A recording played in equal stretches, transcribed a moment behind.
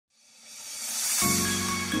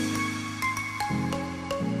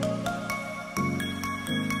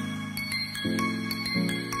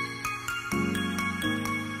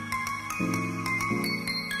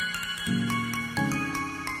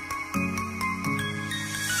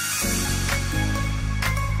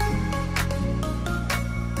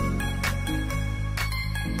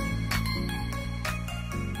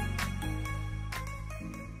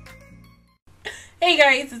Hey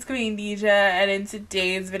guys, it's Queendija, and in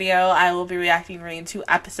today's video, I will be reacting to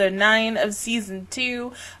episode 9 of season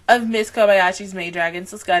 2 of Miss Kobayashi's Maid Dragon.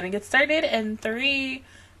 So let's go ahead and get started in 3,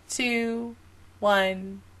 2,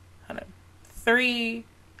 1, hold on, 3,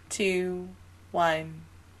 2, 1,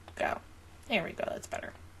 go. There we go, that's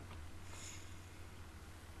better.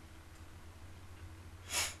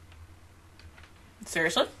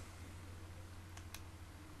 Seriously?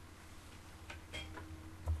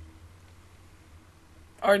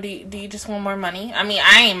 Or do you just want more money? I mean,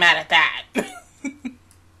 I ain't mad at that.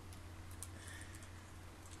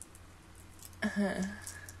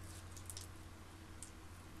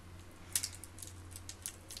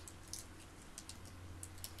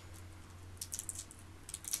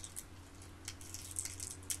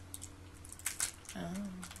 Oh.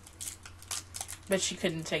 But she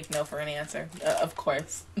couldn't take no for an answer, of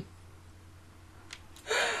course.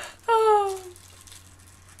 Oh.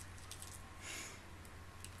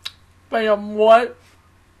 Bam, what?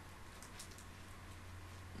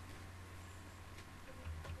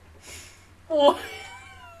 What?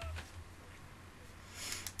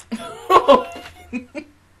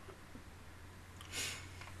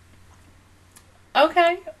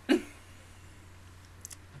 Okay.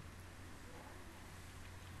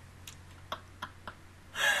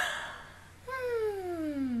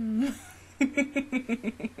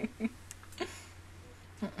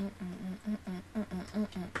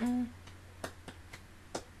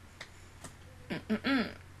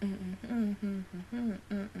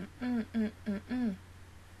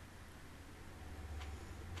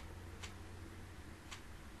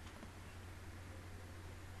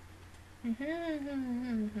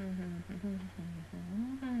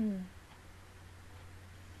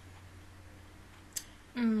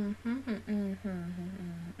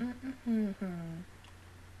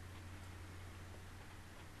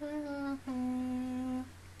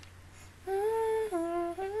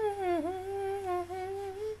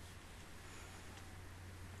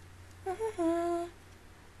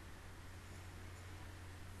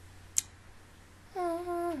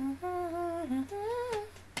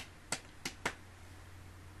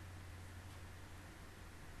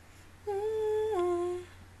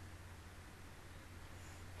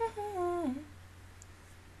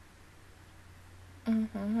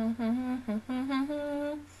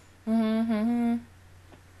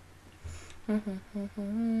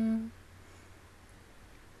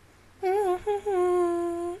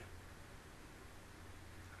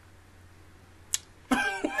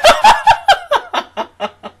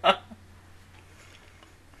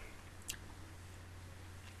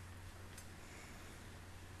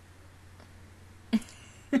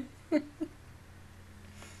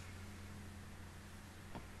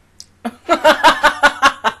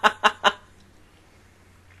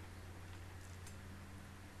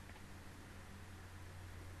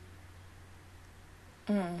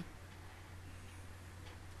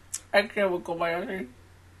 I can't with Kobayashi.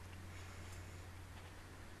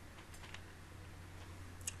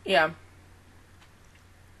 Yeah.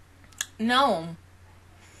 No.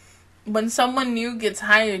 When someone new gets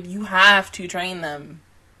hired, you have to train them.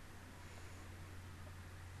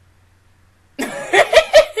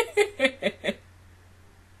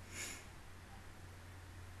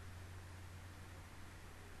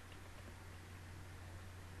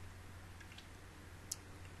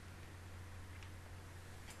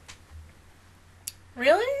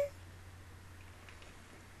 Really?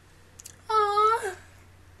 Aww.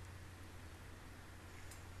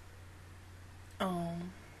 Oh.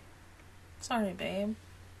 Sorry, babe.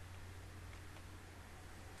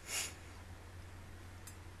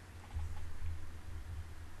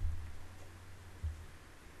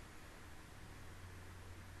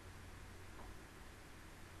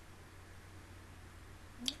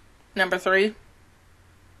 Number 3.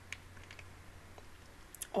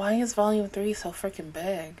 Why is volume 3 so freaking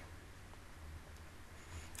big?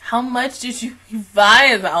 How much did you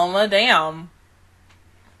buy, Alma? Damn.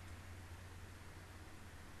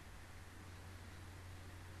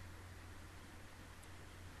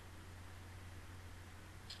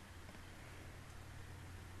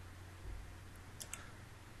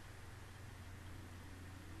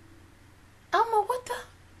 Alma, what the?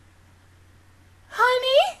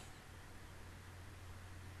 Honey?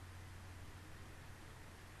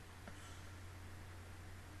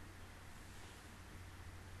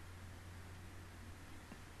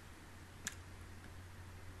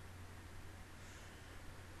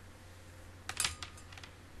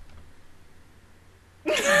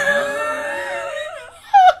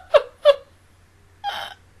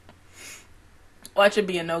 Watch it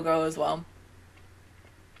be a no-go as well.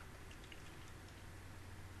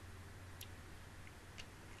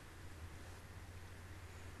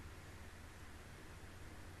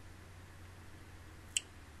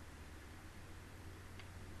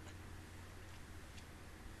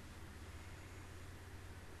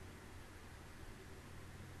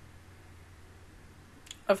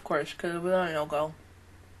 Of course, because we don't know go.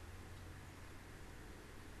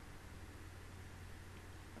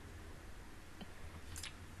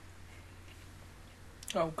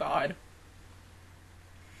 Oh God.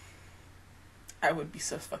 I would be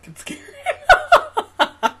so fucking scared.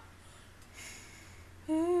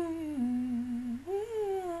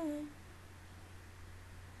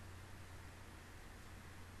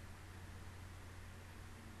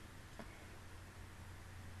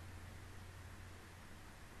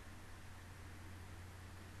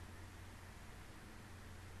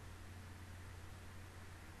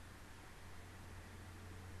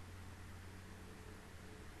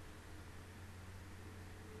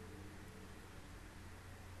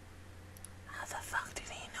 How the fuck did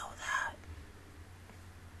he know that?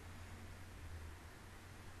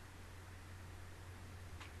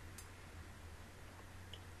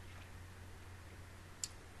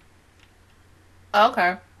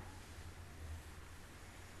 Okay.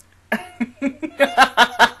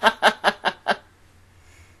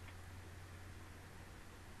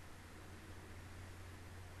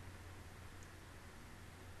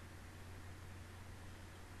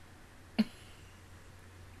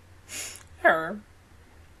 Her.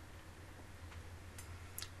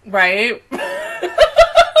 Right?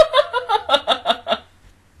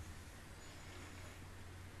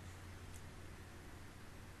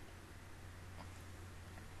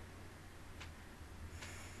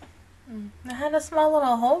 I had a small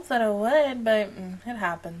little hope that it would, but it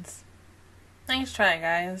happens. Nice try,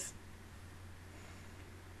 guys.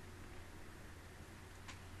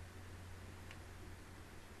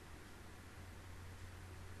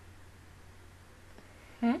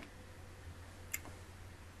 Hmm?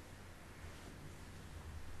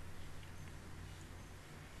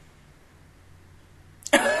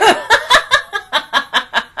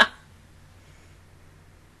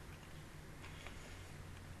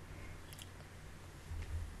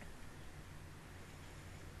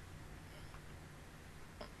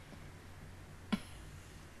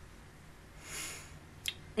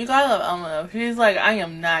 You gotta love Elma. She's like, I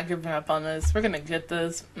am not giving up on this. We're gonna get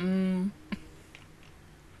this. Even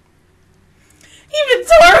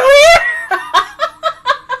Tori!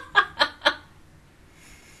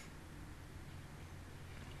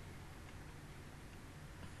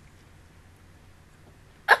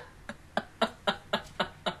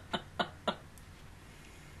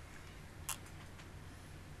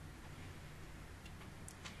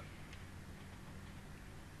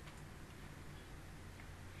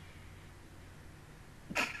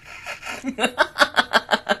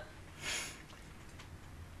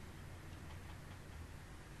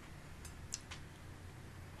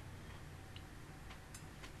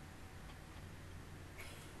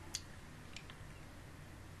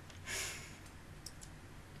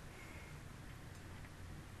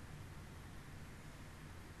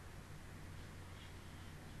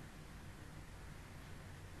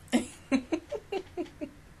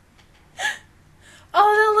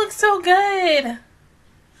 Oh, that looks so good.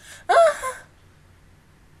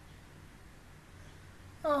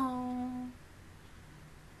 Oh.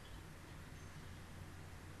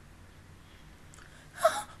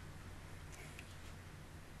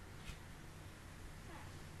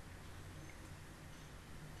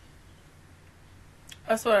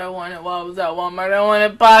 That's what I wanted while I was at Walmart. I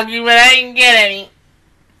wanted Pocky, but I didn't get any.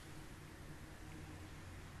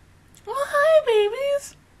 Well, hi,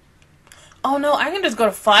 babies. Oh, no, I can just go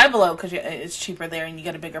to Five Below because it's cheaper there and you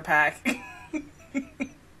get a bigger pack.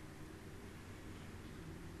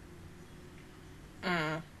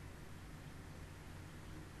 Hmm?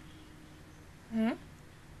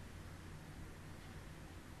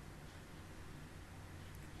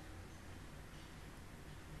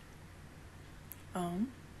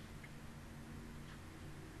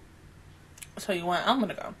 So you want, I'm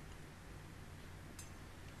gonna go.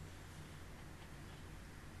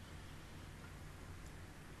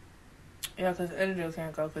 Yeah, because Andrea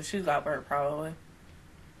can't go because she's got work probably.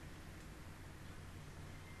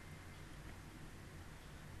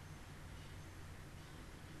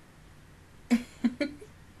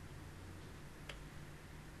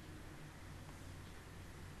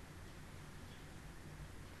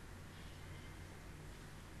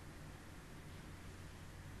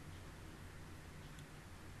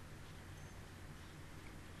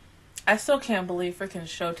 I still can't believe freaking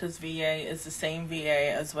Shota's VA is the same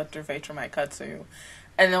VA as what's her face from my Katsu.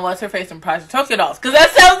 And then what's her face in Project Tokyo Dolls. Because that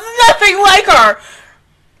sounds nothing like her!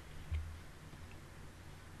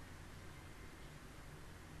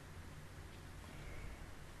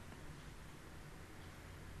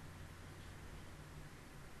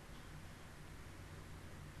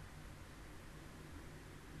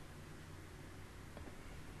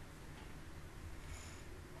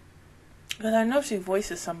 Because I know she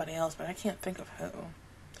voices somebody else, but I can't think of who.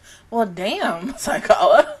 Well, damn,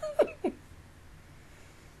 Saikawa.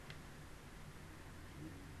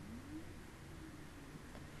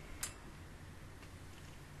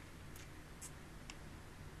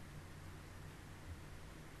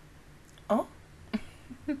 Oh.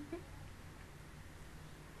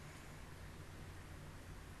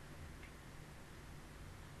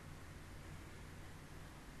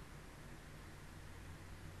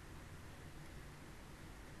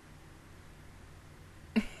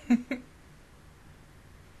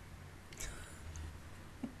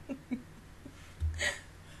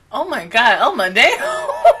 Oh my god, oh my damn.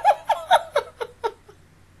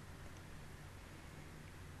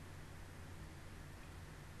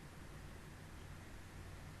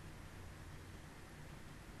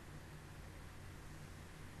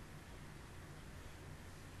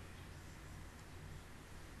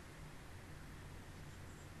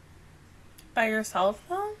 By yourself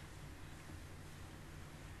though?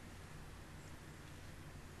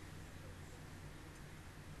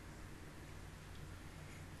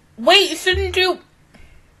 Wait, shouldn't you?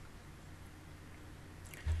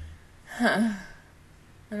 Huh.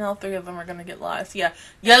 And all three of them are gonna get lost. Yeah,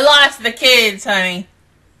 you lost the kids, honey.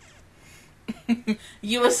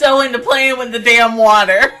 You were so into playing with the damn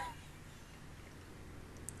water.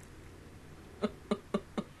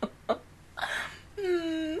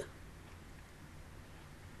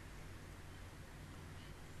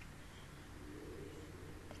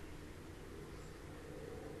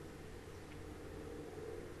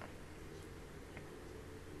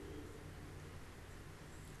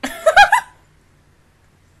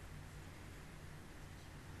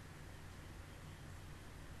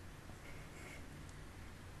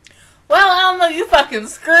 Well, Elmo, you fucking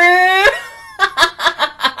screwed.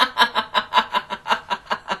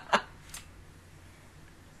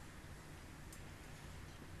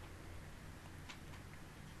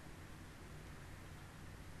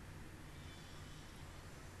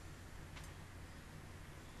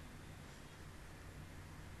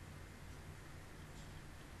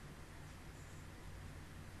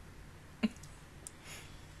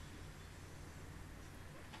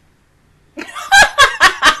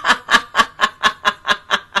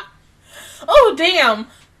 Damn.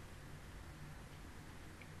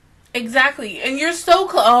 Exactly. And you're so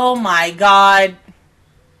close. Oh my god.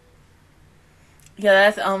 Yeah,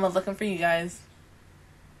 that's Elma looking for you guys.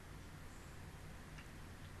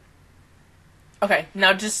 Okay,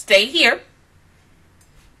 now just stay here.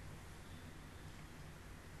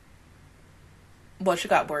 Well, she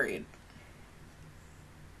got worried.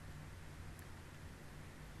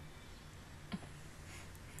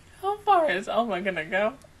 How far is Elma gonna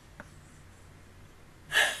go?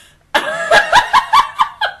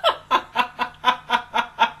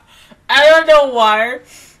 I don't know why,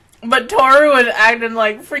 but Toru was acting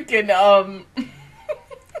like freaking, not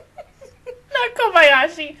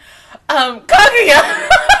Kobayashi, Kaguya.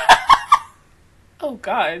 Oh,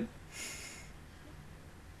 God.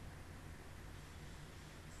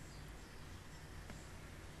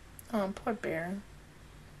 Oh, poor bear.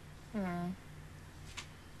 Hmm.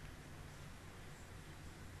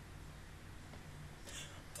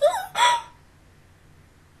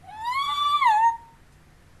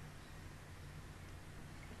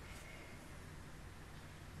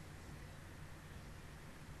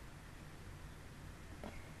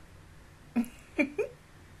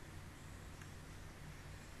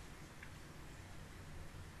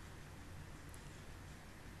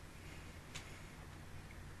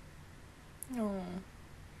 Oh.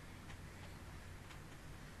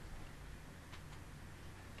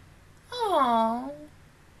 Oh.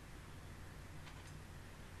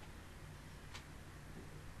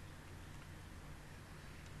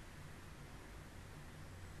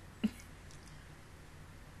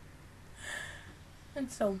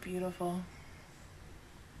 It's so beautiful.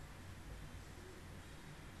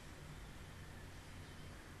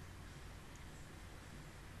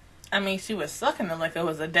 I mean, she was sucking it like it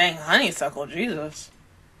was a dang honeysuckle, Jesus.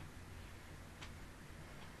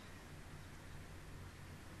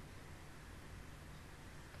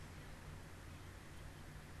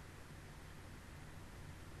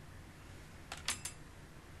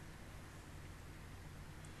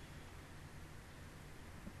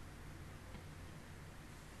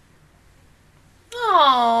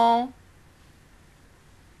 Oh.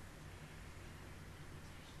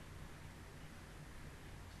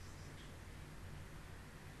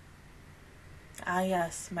 Ah,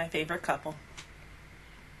 yes, my favorite couple.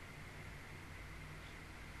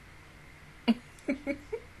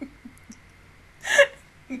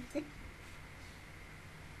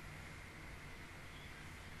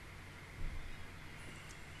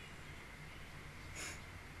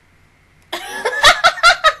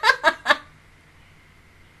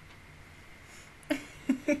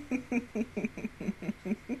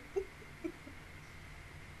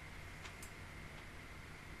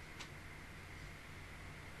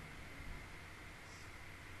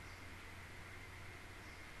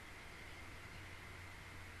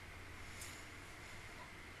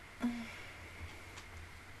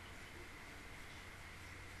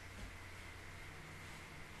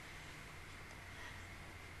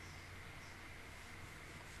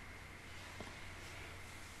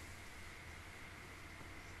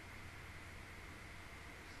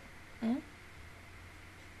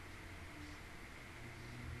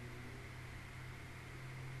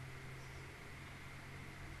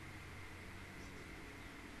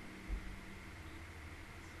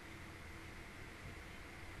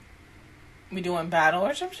 We doing battle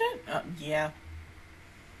or some shit? Yeah.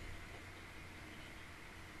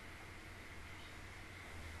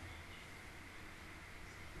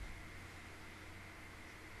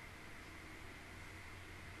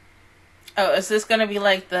 Oh, is this gonna be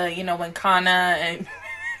like the, you know, when Kana and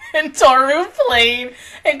and Toru played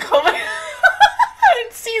and Kobayashi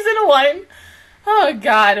in season 1? Oh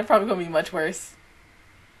god, it's probably gonna be much worse.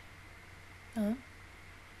 Huh?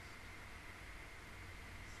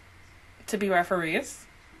 To be referees?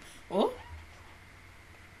 Ooh.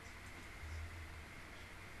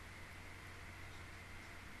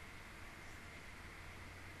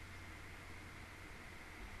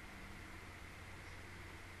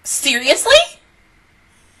 Seriously?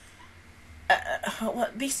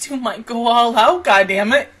 What? These two might go all out,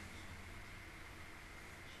 goddammit.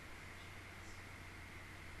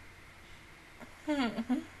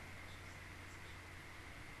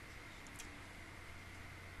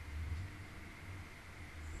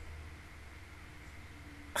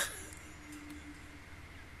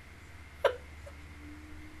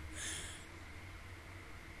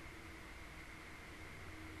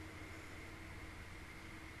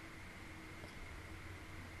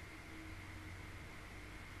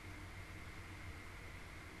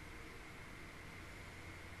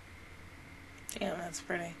 Damn, that's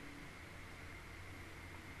pretty.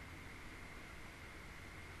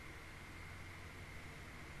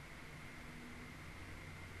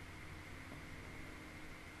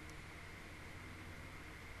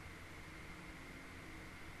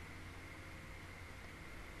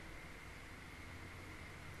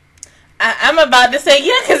 I'm about to say,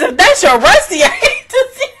 yeah, because if that's your Rusty, I hate to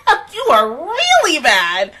see how you are really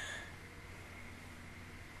bad.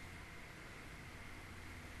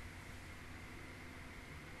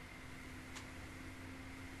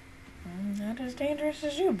 Not as dangerous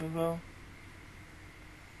as you, boo-boo.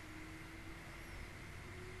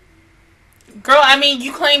 Girl, I mean,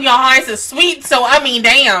 you claim your highs is sweet, so, I mean,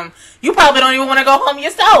 damn. You probably don't even want to go home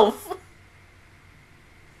yourself.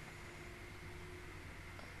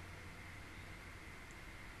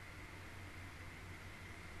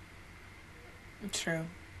 True.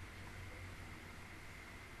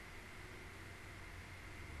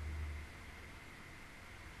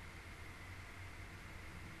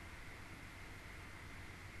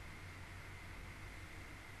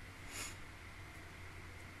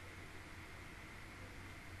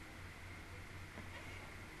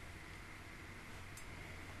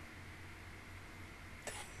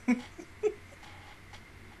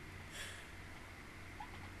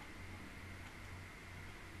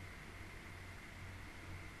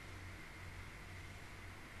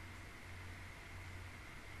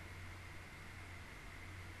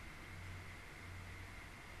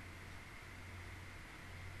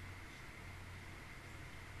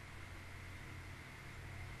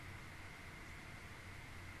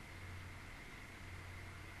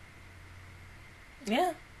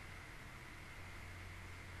 Yeah.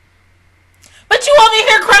 But you over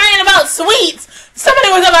here crying about sweets. Somebody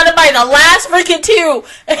was about to buy the last freaking 2.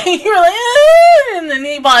 And you were like, eh, and then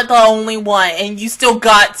he bought the only one. And you still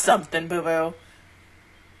got something, boo-boo.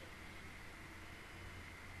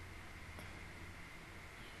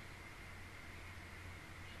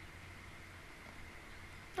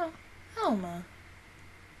 Oh, Elma.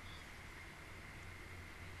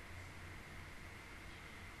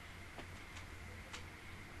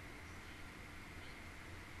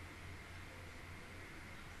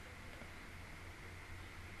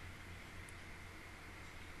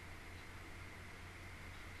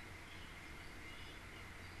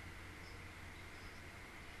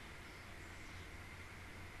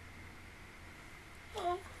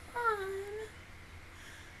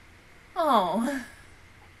 Oh.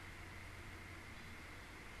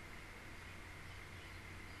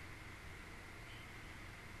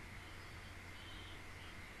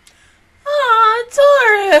 Aw,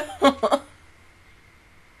 Toru.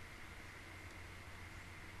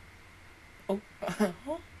 Oh.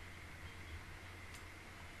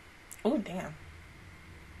 Oh, damn.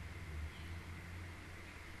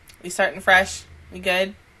 We starting fresh? We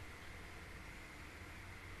good?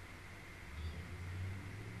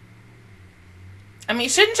 I mean,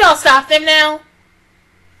 shouldn't y'all stop them now?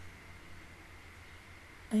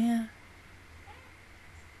 Yeah.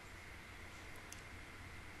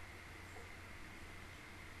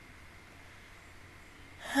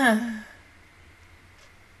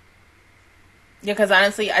 Yeah, because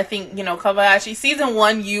honestly, I think, Kobayashi, season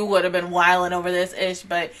 1, you would have been wilding over this ish,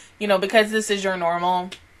 but, because this is your normal,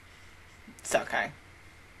 it's okay.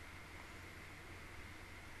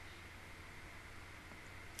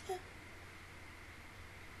 Yeah.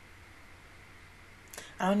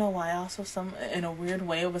 I don't know why, also, in a weird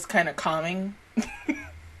way, it was kind of calming.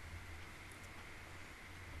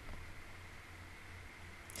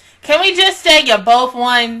 Can we just say you both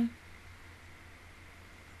won?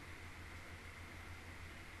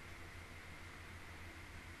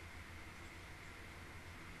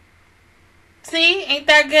 See? Ain't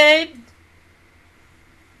that good?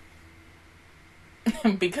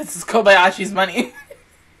 Because it's Kobayashi's money.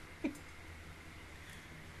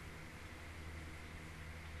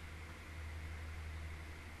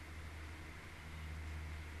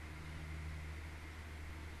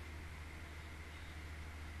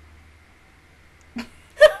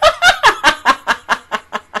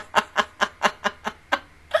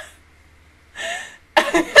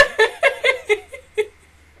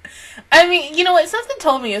 I mean, you know what? Something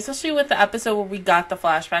told me, especially with the episode where we got the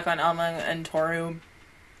flashback on Elma and Toru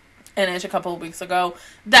and Ish a couple of weeks ago,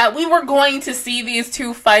 that we were going to see these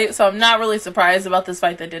two fight, so I'm not really surprised about this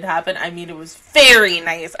fight that did happen. I mean, it was very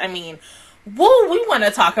nice. I mean, whoa, we want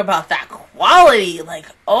to talk about that quality. Like,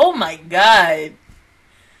 oh my god.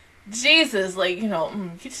 Jesus, like, you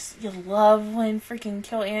love when freaking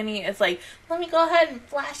Kill Annie. It's like, let me go ahead and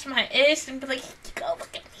flash my Ish and be like, go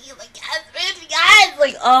look at me, like, yes, bitch, yes!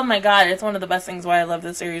 Like, oh my god, it's one of the best things why I love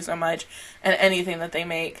this series so much, and anything that they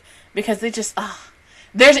make, because they just,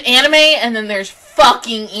 there's anime, and then there's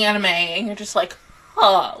fucking anime, and you're just like,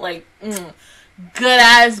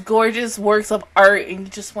 good-ass, gorgeous works of art, and you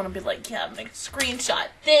just want to be like, yeah, I'm gonna screenshot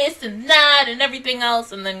this and that and everything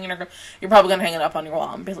else, and then you're probably gonna hang it up on your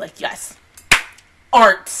wall and be like, yes,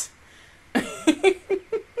 art.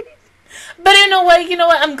 But in a way, you know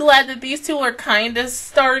what, I'm glad that these two are kind of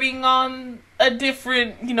starting on a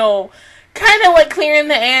different, kind of like clearing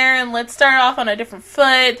the air, and let's start off on a different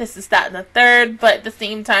foot, this is that and the third, but at the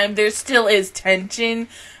same time, there still is tension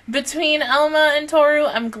between Elma and Toru.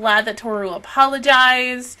 I'm glad that Toru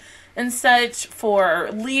apologized and such for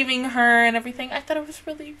leaving her and everything. I thought it was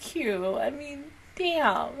really cute. I mean,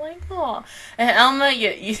 damn, like, oh. And Elma, you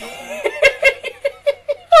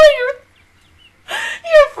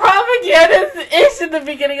your propaganda ish in the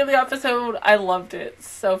beginning of the episode. I loved it.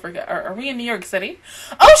 So forget. Are we in New York City?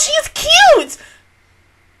 Oh, she's cute.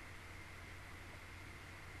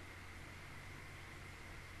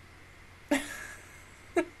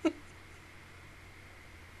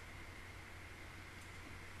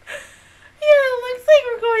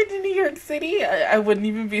 Going to New York City, I wouldn't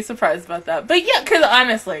even be surprised about that. But yeah, because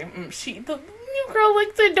honestly, the new girl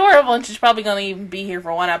looks adorable, and she's probably going to even be here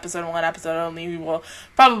for one episode only. We will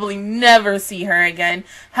probably never see her again.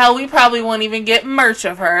 Hell, we probably won't even get merch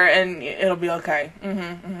of her, and it'll be okay. But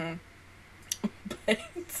it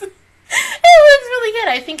looks really good.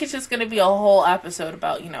 I think it's just going to be a whole episode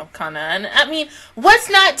about, Kana. And I mean, what's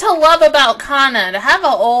not to love about Kana? To have a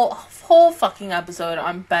whole fucking episode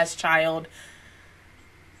on Best Child,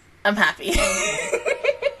 I'm happy.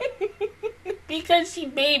 Because she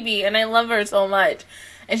baby, and I love her so much.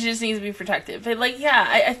 And she just needs to be protected. But, like, yeah,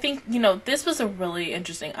 I think, this was a really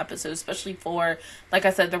interesting episode, especially for, like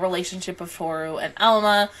I said, the relationship of Toru and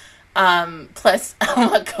Elma. Plus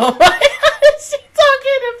Elma Kobayashi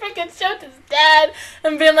talking to freaking Shota's dad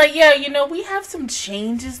and being like, yeah, we have some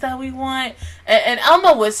changes that we want. And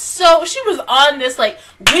Elma was she was on this, like,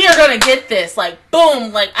 we are gonna get this, like,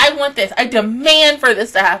 boom, like, I want this, I demand for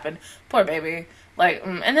this to happen. Poor baby. Like,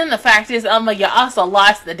 and then the fact is, Elma, you also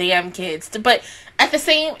lost the damn kids. But at the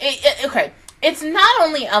same, okay, it's not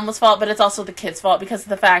only Elma's fault, but it's also the kids' fault, because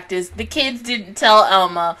the fact is, the kids didn't tell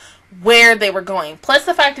Elma where they were going. Plus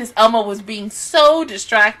the fact is, Elma was being so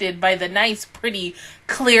distracted by the nice, pretty,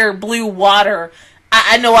 clear blue water.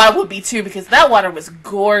 I know I would be too, because that water was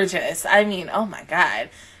gorgeous. I mean, oh my god.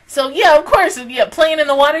 So yeah, of course, yeah, playing in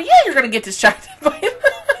the water, yeah, you're gonna get distracted by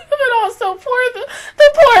that. But also, the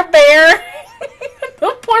poor bear.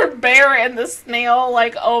 The poor bear and the snail,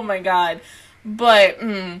 like, oh my god. But,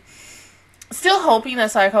 still hoping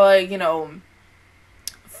that Saikawa,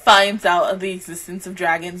 finds out of the existence of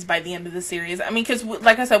dragons by the end of the series. I mean, because,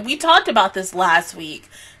 like I said, we talked about this last week.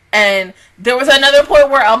 And there was another point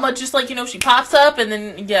where Alma just, like, you know, she pops up and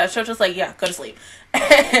then, yeah, Shoto's like, yeah, go to sleep.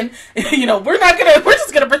 And, you know, we're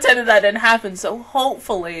just gonna pretend that didn't happen. So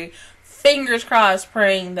hopefully, fingers crossed,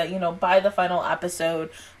 praying that, you know, by the final episode,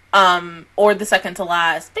 or the second to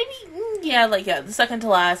last, the second to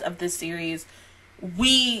last of this series,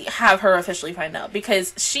 we have her officially find out.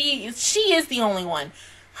 Because she is the only one.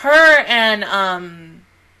 Her and,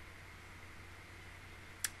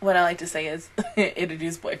 what I like to say is,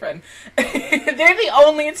 Itadu's boyfriend. They're the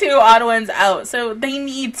only two odd ones out, so they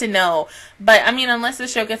need to know. But, I mean, unless the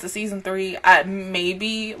show gets to season 3, I'd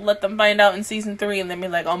maybe let them find out in season 3 and then be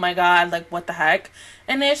like, oh my god, like, what the heck?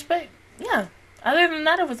 And ish, but, yeah. Other than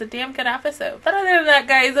that, it was a damn good episode. But other than that,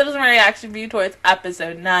 guys, that was my reaction view towards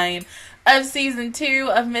episode 9 of season 2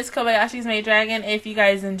 of Miss Kobayashi's Maid Dragon. If you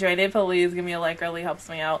guys enjoyed it, please give me a like. It really helps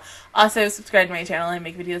me out. Also, subscribe to my channel. I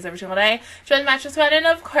make videos every single day. Join the Match Squad. And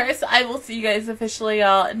of course, I will see you guys officially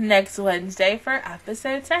all next Wednesday for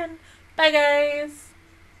episode 10. Bye, guys.